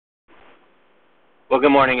Well, good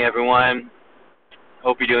morning, everyone.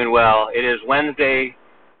 Hope you're doing well. It is Wednesday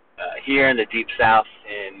here in the Deep South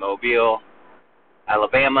in Mobile,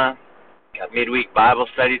 Alabama. Got midweek Bible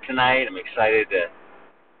study tonight. I'm excited to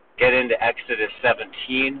get into Exodus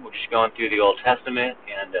 17, which is going through the Old Testament,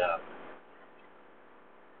 and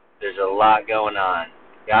there's a lot going on.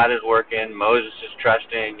 God is working. Moses is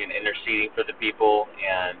trusting and interceding for the people,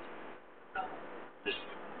 and just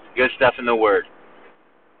good stuff in the Word.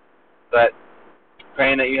 But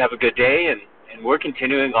praying that you have a good day, and we're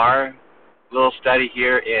continuing our little study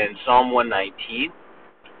here in Psalm 119,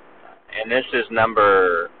 and this is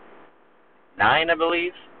number 9, I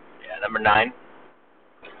believe. Yeah, number 9.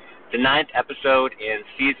 The 9th episode in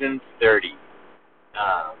season 30.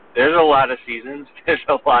 There's a lot of seasons. There's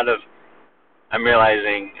a lot of, I'm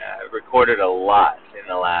realizing, recorded a lot in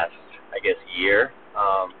the last, year.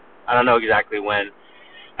 I don't know exactly when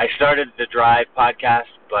I started the Drive podcast,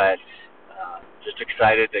 but just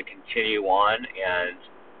excited to continue on and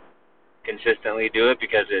consistently do it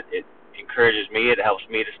because it encourages me. It helps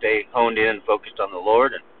me to stay honed in and focused on the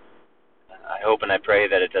Lord. And I hope and I pray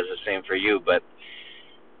that it does the same for you. But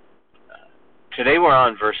today we're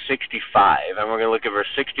on verse 65, and we're going to look at verse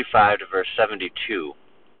 65 to verse 72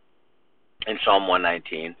 in Psalm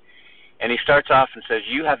 119. And he starts off and says,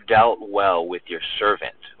 "You have dealt well with your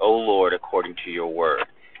servant, O Lord, according to your word."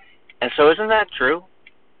 And so isn't that true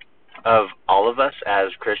of all of us as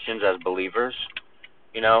Christians, as believers?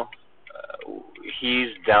 He's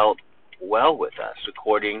dealt well with us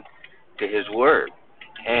according to his word.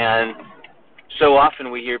 And so often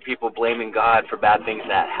we hear people blaming God for bad things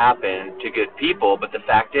that happen to good people, but the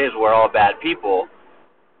fact is we're all bad people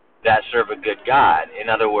that serve a good God. In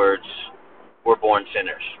other words, we're born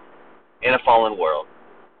sinners in a fallen world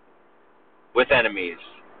with enemies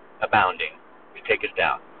abounding to take us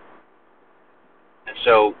down. And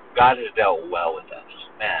so God has dealt well with us.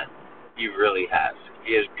 Man, he really has.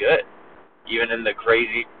 He is good. Even in the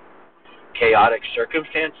crazy, chaotic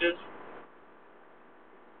circumstances,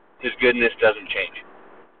 his goodness doesn't change.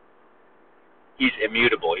 He's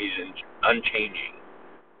immutable. He's unchanging.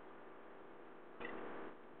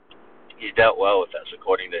 He's dealt well with us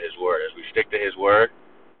according to his word. As we stick to his word,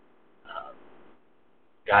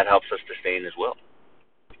 God helps us to stay in his will.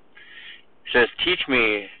 It says, "Teach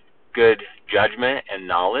me good judgment and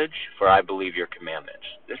knowledge, for I believe your commandments."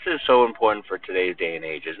 This is so important for today's day and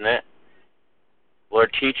age, isn't it?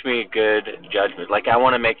 Lord, teach me good judgment. Like, I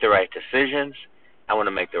want to make the right decisions. I want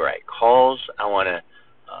to make the right calls. I want to,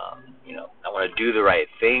 I want to do the right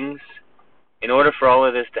things. In order for all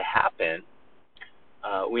of this to happen,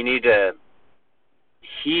 we need to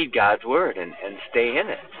heed God's word and stay in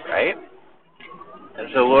it, right? And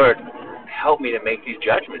so, Lord, help me to make these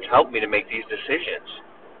judgments. Help me to make these decisions.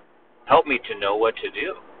 Help me to know what to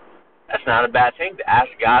do. That's not a bad thing to ask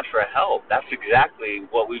God for help. That's exactly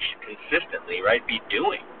what we should consistently, be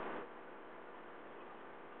doing.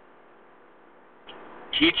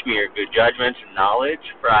 Teach me your good judgments and knowledge,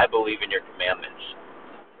 for I believe in your commandments.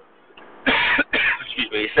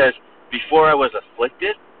 Excuse me. He says, "Before I was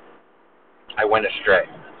afflicted, I went astray,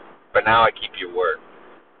 but now I keep your word."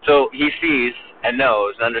 So he sees and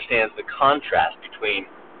knows and understands the contrast between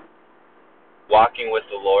walking with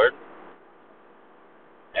the Lord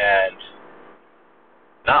and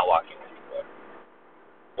not walking with the Lord.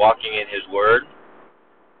 Walking in his word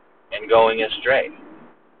and going astray.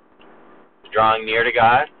 Drawing near to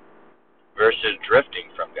God versus drifting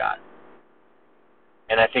from God.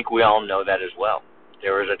 And I think we all know that as well.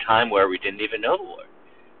 There was a time where we didn't even know the Lord.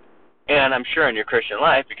 And I'm sure in your Christian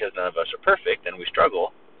life, because none of us are perfect and we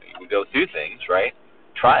struggle, we go through things, right?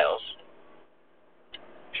 Trials.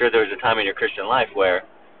 I'm sure there was a time in your Christian life where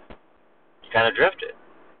you kind of drifted.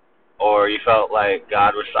 Or you felt like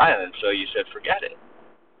God was silent, so you said, forget it.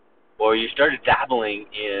 Or you started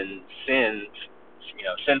dabbling in sin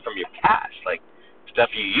from your past, like stuff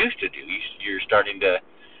you used to do. You're starting to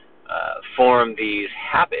form these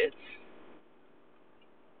habits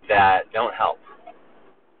that don't help,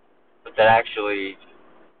 but that actually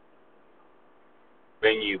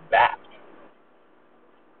bring you back.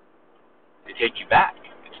 They take you back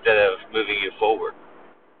instead of moving you forward.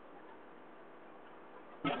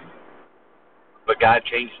 But God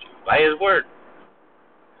changed you by his word.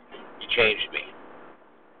 He changed me.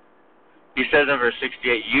 He says in verse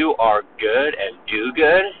 68, "You are good and do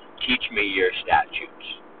good. Teach me your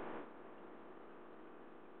statutes."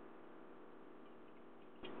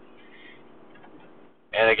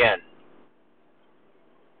 And again,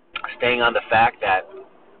 staying on the fact that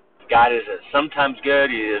God isn't sometimes good,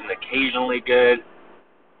 he isn't occasionally good.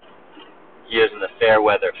 He isn't a fair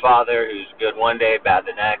weather father who's good one day, bad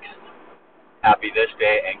the next. happy this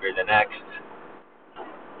day, angry the next.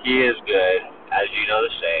 He is good, as you know the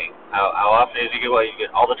saying. How often is he good? Well, he's good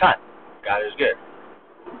all the time. God is good.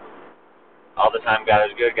 All the time, God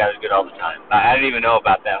is good. God is good all the time. I didn't even know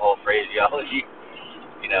about that whole phraseology,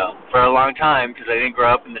 for a long time because I didn't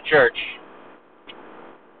grow up in the church.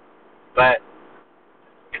 But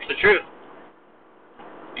it's the truth.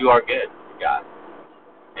 You are good, God,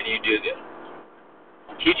 and you do good.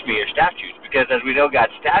 Teach me your statutes, because as we know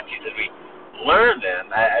God's statutes, as we learn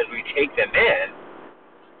them, as we take them in,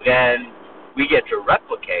 then we get to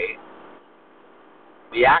replicate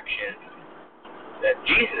the action that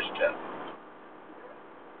Jesus took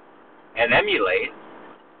and emulate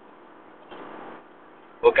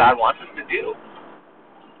what God wants us to do.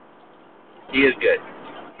 He is good,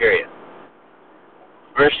 period.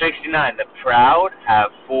 Verse 69, the proud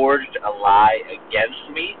have forged a lie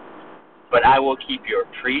against me, but I will keep your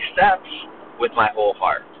precepts with my whole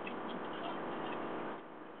heart.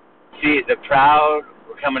 See, the proud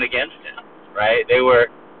were coming against him, right? They were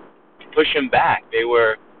pushing back. They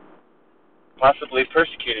were possibly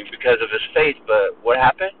persecuting because of his faith, but what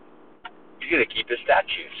happened? He's going to keep his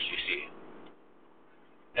statutes, you see.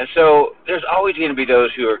 And so there's always going to be those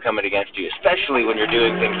who are coming against you, especially when you're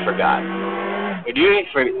doing things for God. When you're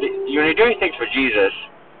doing things for Jesus,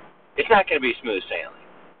 it's not going to be smooth sailing.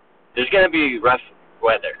 There's going to be rough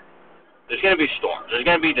weather. There's going to be storms. There's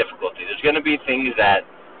going to be difficulty. There's going to be things that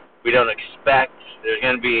we don't expect. There's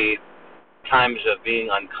going to be times of being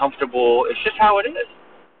uncomfortable. It's just how it is.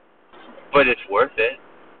 But it's worth it.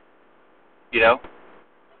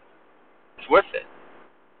 It's worth it.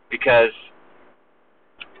 Because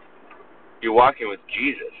you're walking with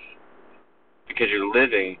Jesus. Because you're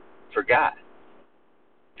living for God.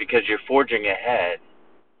 Because you're forging ahead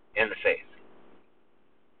in the faith.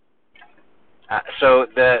 So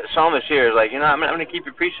the psalmist here is like, I'm going to keep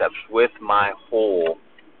your precepts with my whole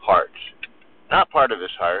heart. Not part of his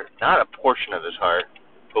heart, not a portion of his heart,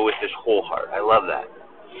 but with his whole heart. I love that.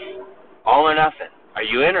 All or nothing. Are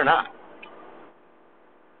you in or not?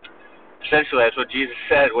 Essentially, that's what Jesus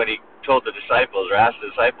said when he told the disciples, or asked the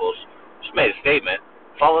disciples, just made a statement,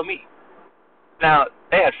 follow me. Now,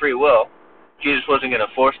 they had free will. Jesus wasn't going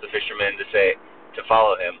to force the fishermen to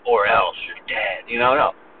follow him, or else you're dead.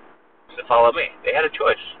 No. To follow me. They had a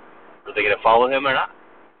choice. Were they going to follow him or not?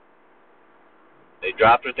 They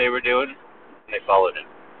dropped what they were doing, and they followed him.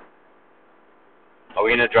 Are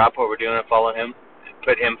we going to drop what we're doing and follow him and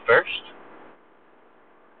put him first?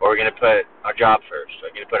 Or are we going to put our job first?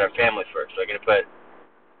 Are we going to put our family first? Are we going to put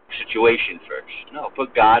the situation first? No,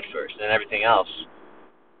 put God first, and then everything else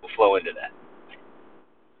will flow into that.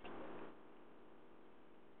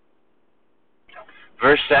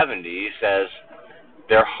 Verse 70 says,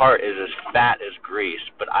 their heart is as fat as grease,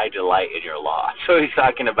 but I delight in your law. So he's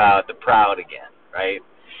talking about the proud again, right?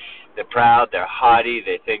 The proud, they're haughty,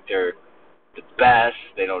 they think they're the best,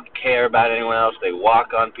 they don't care about anyone else, they walk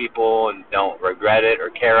on people and don't regret it or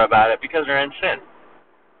care about it because they're in sin.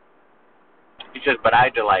 He says, but I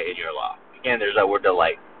delight in your law. Again, there's that word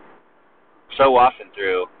delight. So often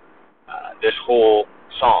through this whole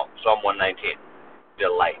psalm, Psalm 119,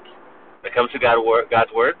 delight. When it comes to God's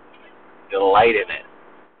word, delight in it.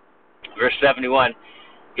 Verse 71,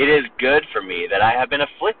 it is good for me that I have been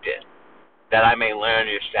afflicted, that I may learn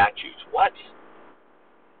your statutes. What?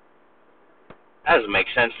 That doesn't make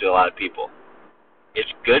sense to a lot of people.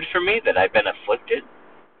 It's good for me that I've been afflicted?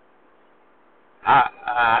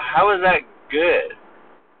 How is that good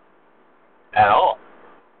at all?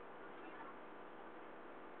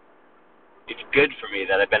 It's good for me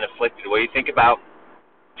that I've been afflicted. What do you think about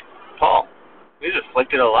Paul? He was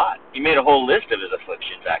afflicted a lot. He made a whole list of his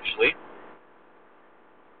afflictions, actually.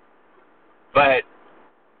 But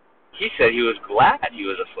he said he was glad he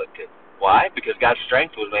was afflicted. Why? Because God's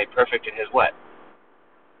strength was made perfect in his what?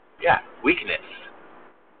 Yeah, weakness.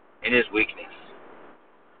 In his weakness.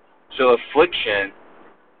 So affliction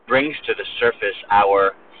brings to the surface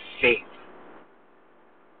our faith.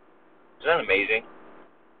 Isn't that amazing?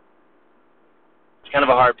 It's kind of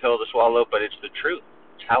a hard pill to swallow, but it's the truth.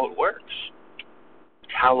 It's how it works.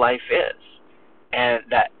 It's how life is. And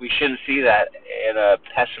that we shouldn't see that in a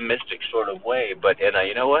pessimistic sort of way, but in a,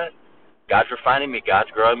 you know what? God's refining me.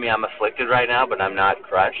 God's growing me. I'm afflicted right now, but I'm not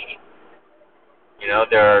crushed.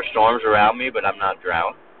 There are storms around me, but I'm not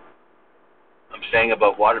drowned. I'm staying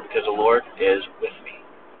above water because the Lord is with me.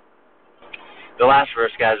 The last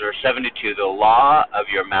verse, guys, verse 72, the law of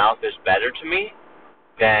your mouth is better to me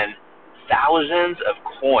than thousands of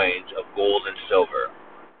coins of gold and silver.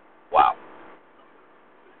 Wow.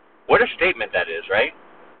 What a statement that is, right?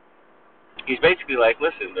 He's basically like,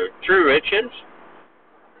 listen, the true riches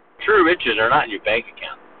True riches are not in your bank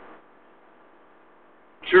account.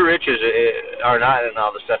 True riches are not in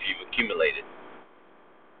all the stuff you've accumulated.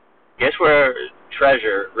 Guess where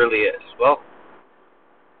treasure really is? Well,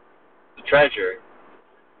 the treasure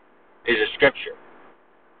is a scripture.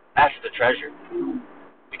 That's the treasure,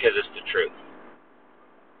 because it's the truth.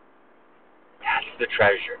 That's the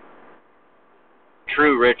treasure.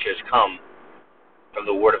 True riches come from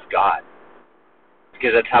the Word of God,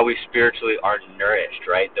 because that's how we spiritually are nourished,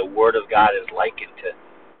 right? The Word of God is likened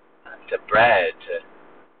to bread,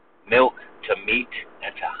 to milk, to meat,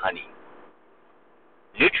 and to honey.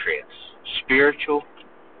 Nutrients, spiritual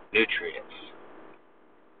nutrients.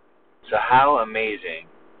 So how amazing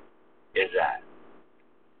is that?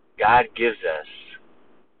 God gives us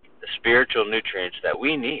the spiritual nutrients that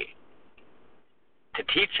we need to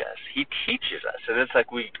teach us. He teaches us. And it's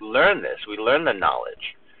like we learn this. We learn the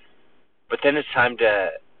knowledge. But then it's time to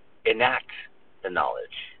enact the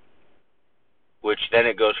knowledge, which then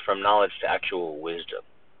it goes from knowledge to actual wisdom,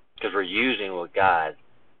 because we're using what God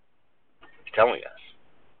is telling us.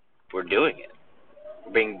 We're doing it.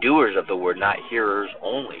 We're being doers of the word, not hearers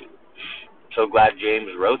only. So glad James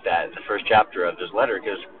wrote that in the first chapter of his letter,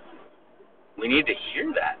 because we need to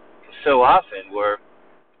hear that. So often we're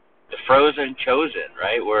the frozen chosen,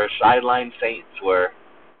 right? We're sideline saints. We're,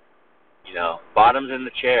 bottoms in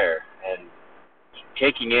the chair and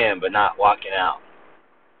taking in but not walking out.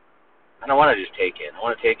 I don't want to just take in. I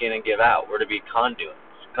want to take in and give out. We're to be conduits,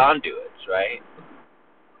 right?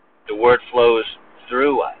 The word flows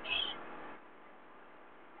through us.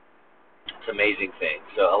 It's an amazing thing.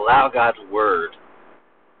 So allow God's word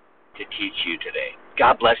to teach you today.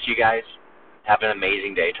 God bless you guys. Have an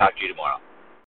amazing day. Talk to you tomorrow.